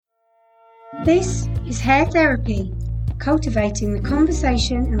This is Hair Therapy, cultivating the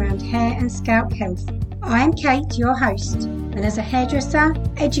conversation around hair and scalp health. I am Kate, your host, and as a hairdresser,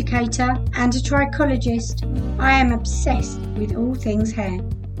 educator, and a trichologist, I am obsessed with all things hair.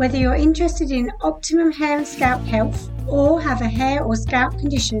 Whether you're interested in optimum hair and scalp health or have a hair or scalp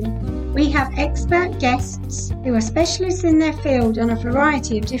condition, we have expert guests who are specialists in their field on a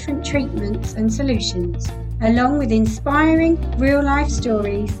variety of different treatments and solutions, along with inspiring real-life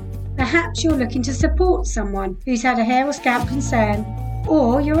stories. Perhaps you're looking to support someone who's had a hair or scalp concern,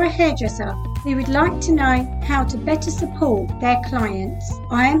 or you're a hairdresser who would like to know how to better support their clients.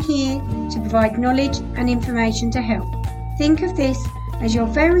 I am here to provide knowledge and information to help. Think of this as your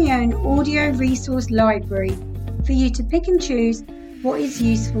very own audio resource library for you to pick and choose what is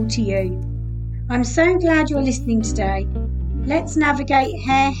useful to you. I'm so glad you're listening today. Let's navigate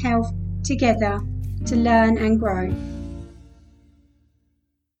hair health together to learn and grow.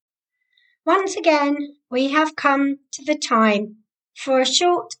 Once again, we have come to the time for a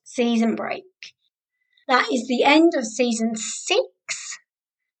short season break. That is the end of season 6.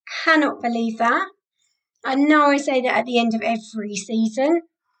 Cannot believe that. I know I say that at the end of every season,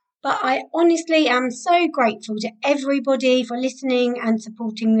 but I honestly am so grateful to everybody for listening and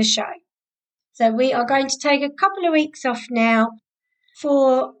supporting the show. So we are going to take a couple of weeks off now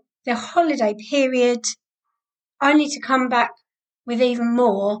for the holiday period, only to come back with even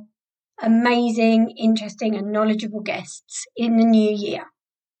more amazing, interesting and knowledgeable guests in the new year.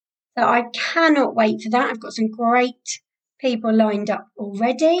 So I cannot wait for that. I've got some great people lined up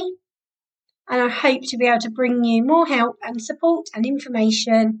already, and I hope to be able to bring you more help and support and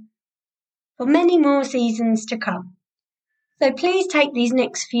information for many more seasons to come. So please take these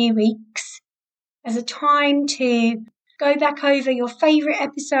next few weeks as a time to go back over your favourite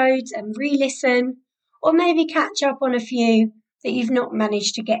episodes and re-listen, or maybe catch up on a few that you've not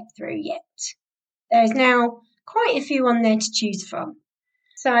managed to get through yet. There's now quite a few on there to choose from.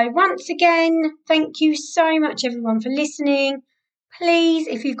 So once again, thank you so much everyone for listening. Please,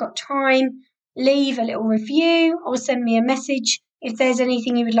 if you've got time, leave a little review or send me a message if there's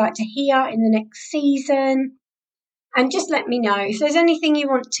anything you would like to hear in the next season. And just let me know if there's anything you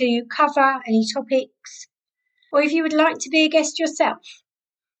want to cover, any topics, or if you would like to be a guest yourself.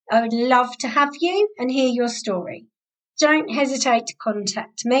 I would love to have you and hear your story. Don't hesitate to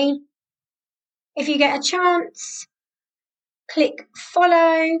contact me. If you get a chance, click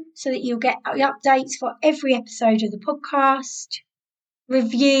follow so that you'll get updates for every episode of the podcast.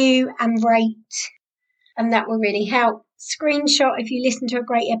 Review and rate, and that will really help. Screenshot if you listen to a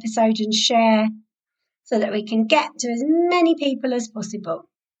great episode and share so that we can get to as many people as possible.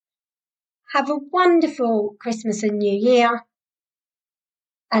 Have a wonderful Christmas and New Year,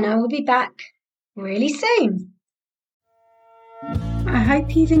 and I will be back really soon. I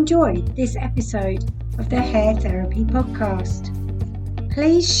hope you've enjoyed this episode of the Hair Therapy Podcast.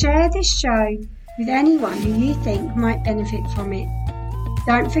 Please share this show with anyone who you think might benefit from it.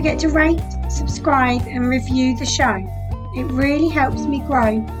 Don't forget to rate, subscribe and review the show. It really helps me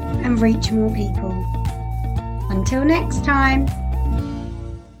grow and reach more people. Until next time.